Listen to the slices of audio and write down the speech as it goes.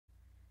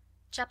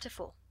Chapter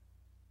 4.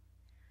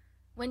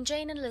 When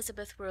Jane and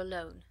Elizabeth were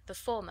alone, the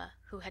former,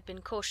 who had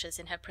been cautious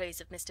in her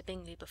praise of Mr.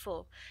 Bingley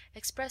before,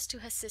 expressed to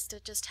her sister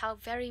just how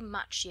very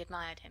much she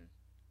admired him.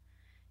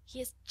 "He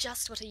is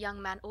just what a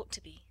young man ought to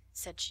be,"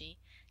 said she,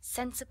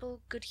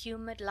 "sensible, good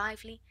humoured,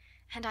 lively,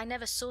 and I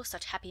never saw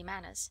such happy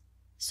manners.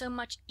 So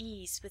much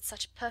ease, with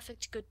such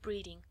perfect good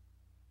breeding."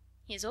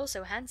 "He is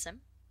also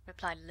handsome,"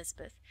 replied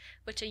Elizabeth,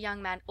 "which a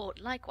young man ought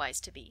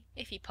likewise to be,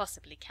 if he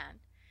possibly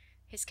can.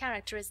 His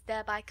character is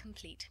thereby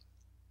complete."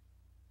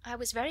 "I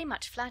was very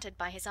much flattered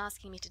by his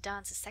asking me to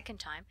dance a second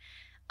time.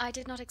 I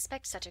did not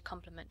expect such a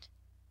compliment."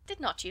 "Did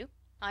not you?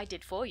 I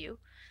did for you.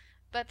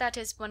 But that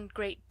is one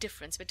great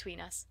difference between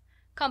us.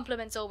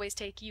 Compliments always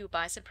take you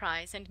by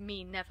surprise, and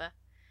me never.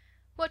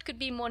 What could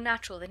be more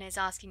natural than his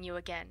asking you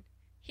again?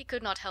 He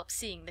could not help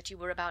seeing that you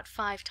were about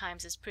 5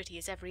 times as pretty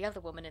as every other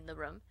woman in the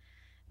room.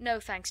 No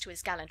thanks to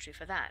his gallantry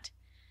for that.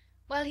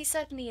 Well, he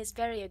certainly is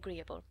very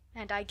agreeable,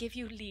 and I give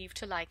you leave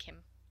to like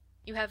him.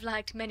 You have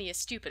liked many a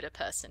stupider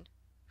person."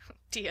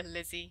 "Dear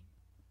Lizzie!"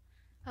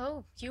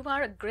 "Oh, you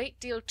are a great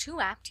deal too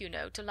apt, you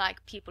know, to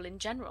like people in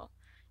general.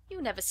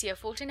 You never see a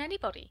fault in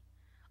anybody.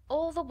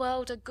 All the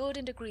world are good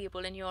and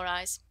agreeable in your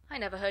eyes. I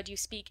never heard you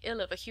speak ill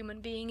of a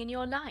human being in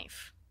your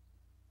life."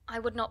 "I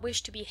would not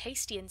wish to be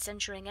hasty in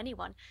censuring any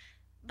one,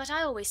 but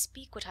I always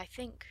speak what I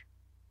think."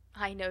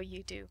 "I know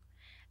you do,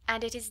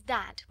 and it is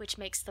that which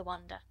makes the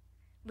wonder.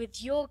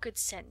 With your good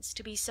sense,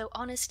 to be so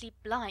honestly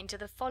blind to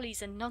the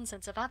follies and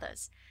nonsense of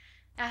others.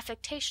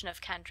 Affectation of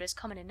candour is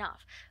common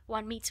enough,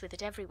 one meets with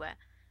it everywhere,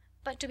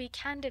 but to be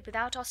candid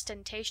without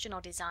ostentation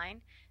or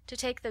design, to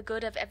take the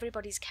good of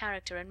everybody's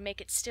character and make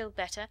it still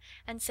better,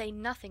 and say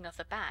nothing of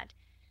the bad,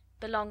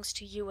 belongs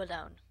to you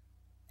alone.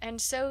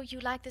 And so you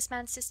like this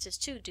man's sisters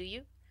too, do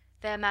you?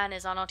 Their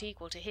manners are not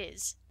equal to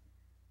his."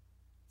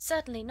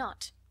 "Certainly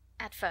not,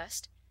 at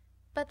first,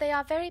 but they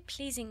are very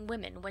pleasing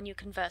women when you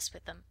converse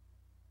with them.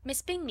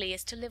 Miss Bingley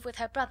is to live with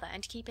her brother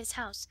and keep his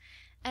house,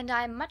 and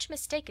I am much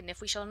mistaken if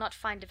we shall not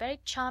find a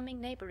very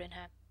charming neighbour in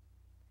her."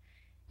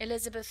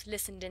 Elizabeth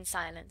listened in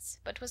silence,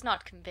 but was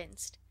not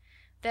convinced.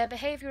 Their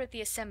behaviour at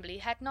the assembly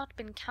had not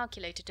been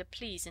calculated to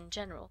please in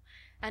general,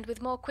 and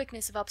with more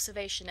quickness of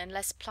observation and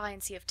less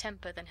pliancy of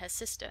temper than her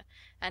sister,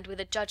 and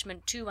with a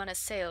judgment too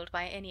unassailed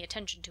by any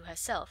attention to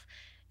herself,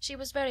 she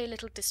was very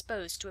little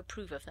disposed to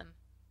approve of them.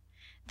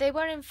 They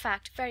were, in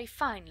fact, very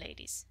fine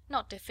ladies,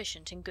 not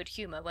deficient in good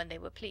humour when they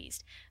were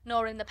pleased,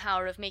 nor in the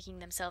power of making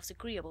themselves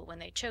agreeable when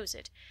they chose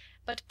it,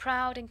 but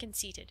proud and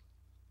conceited.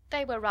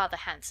 They were rather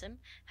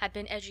handsome, had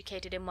been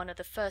educated in one of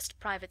the first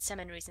private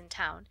seminaries in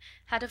town,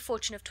 had a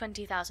fortune of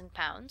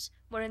 £20,000,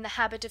 were in the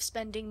habit of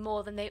spending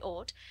more than they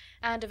ought,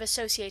 and of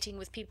associating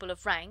with people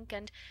of rank,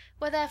 and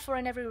were therefore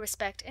in every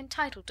respect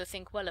entitled to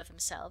think well of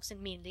themselves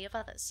and meanly of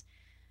others.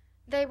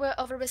 They were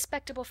of a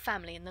respectable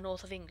family in the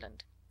north of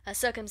England, a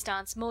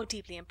circumstance more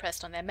deeply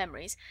impressed on their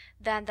memories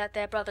than that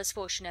their brother's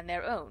fortune and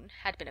their own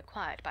had been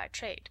acquired by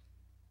trade.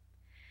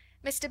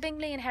 Mr.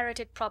 Bingley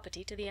inherited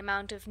property to the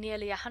amount of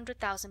nearly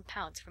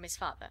 £100,000 from his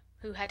father,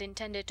 who had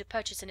intended to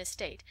purchase an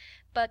estate,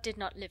 but did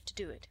not live to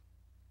do it.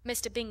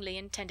 Mr. Bingley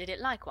intended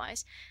it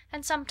likewise,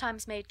 and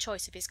sometimes made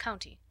choice of his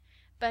county,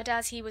 but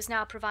as he was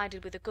now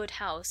provided with a good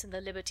house and the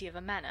liberty of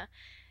a manor,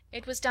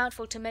 it was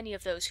doubtful to many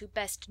of those who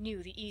best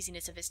knew the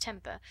easiness of his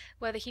temper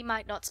whether he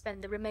might not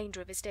spend the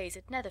remainder of his days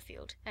at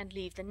Netherfield, and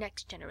leave the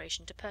next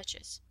generation to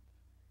purchase.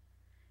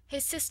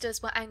 His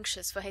sisters were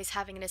anxious for his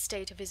having an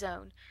estate of his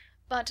own,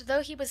 but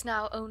though he was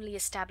now only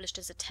established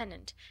as a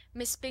tenant,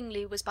 Miss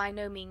Bingley was by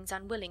no means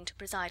unwilling to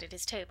preside at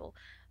his table,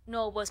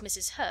 nor was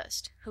Mrs.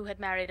 Hurst, who had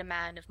married a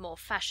man of more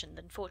fashion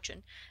than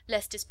fortune,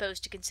 less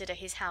disposed to consider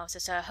his house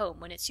as her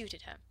home when it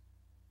suited her.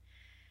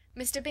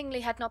 Mr.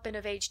 Bingley had not been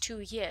of age 2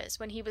 years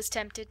when he was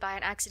tempted by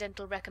an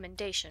accidental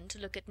recommendation to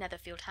look at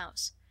Netherfield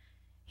House.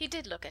 He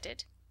did look at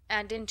it,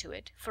 and into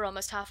it, for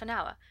almost half an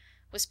hour,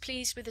 was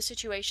pleased with the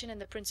situation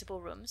and the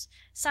principal rooms,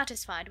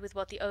 satisfied with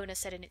what the owner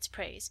said in its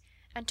praise,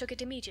 and took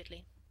it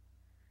immediately.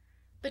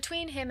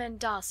 Between him and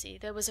Darcy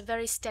there was a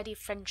very steady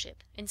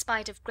friendship, in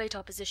spite of great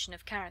opposition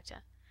of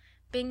character.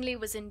 Bingley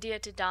was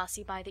endeared to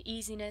Darcy by the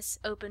easiness,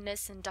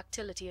 openness, and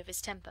ductility of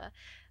his temper,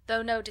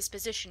 though no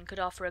disposition could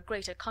offer a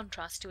greater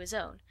contrast to his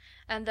own,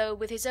 and though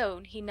with his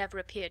own he never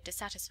appeared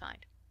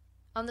dissatisfied.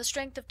 On the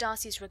strength of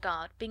Darcy's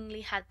regard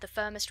Bingley had the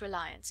firmest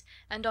reliance,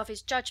 and of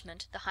his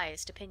judgment the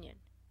highest opinion.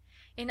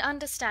 In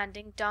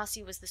understanding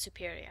Darcy was the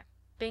superior.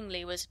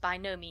 Bingley was by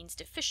no means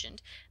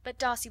deficient, but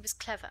Darcy was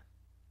clever.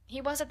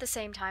 He was at the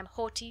same time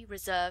haughty,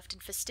 reserved,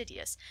 and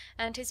fastidious,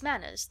 and his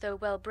manners, though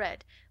well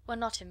bred, were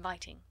not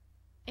inviting.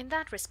 In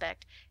that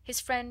respect his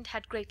friend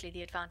had greatly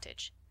the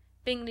advantage.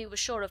 Bingley was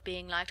sure of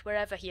being liked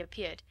wherever he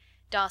appeared.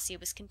 Darcy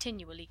was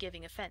continually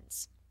giving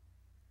offence.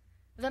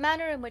 The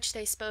manner in which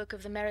they spoke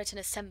of the Meryton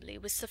assembly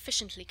was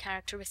sufficiently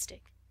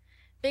characteristic.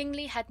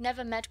 Bingley had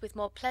never met with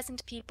more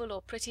pleasant people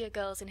or prettier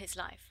girls in his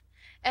life.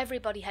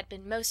 Everybody had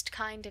been most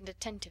kind and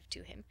attentive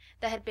to him,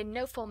 there had been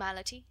no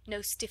formality,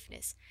 no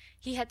stiffness,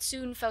 he had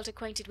soon felt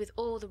acquainted with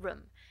all the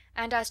room,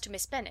 and as to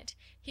Miss Bennet,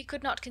 he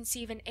could not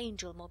conceive an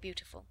angel more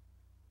beautiful.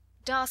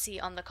 Darcy,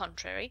 on the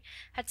contrary,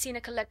 had seen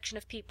a collection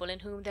of people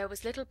in whom there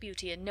was little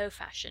beauty and no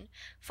fashion,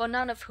 for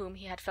none of whom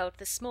he had felt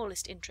the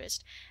smallest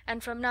interest,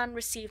 and from none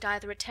received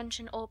either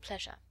attention or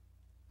pleasure.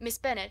 Miss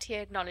Bennet he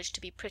acknowledged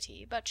to be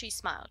pretty, but she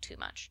smiled too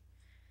much.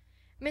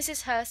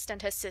 Mrs. Hurst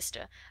and her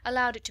sister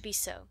allowed it to be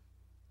so,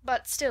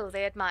 but still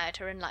they admired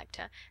her and liked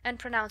her, and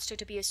pronounced her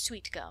to be a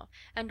sweet girl,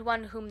 and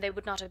one whom they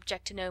would not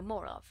object to know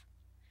more of.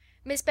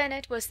 Miss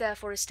Bennet was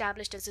therefore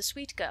established as a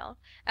sweet girl,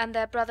 and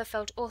their brother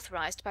felt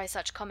authorized by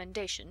such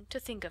commendation to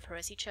think of her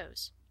as he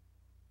chose.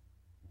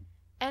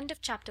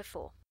 Chapter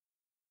 5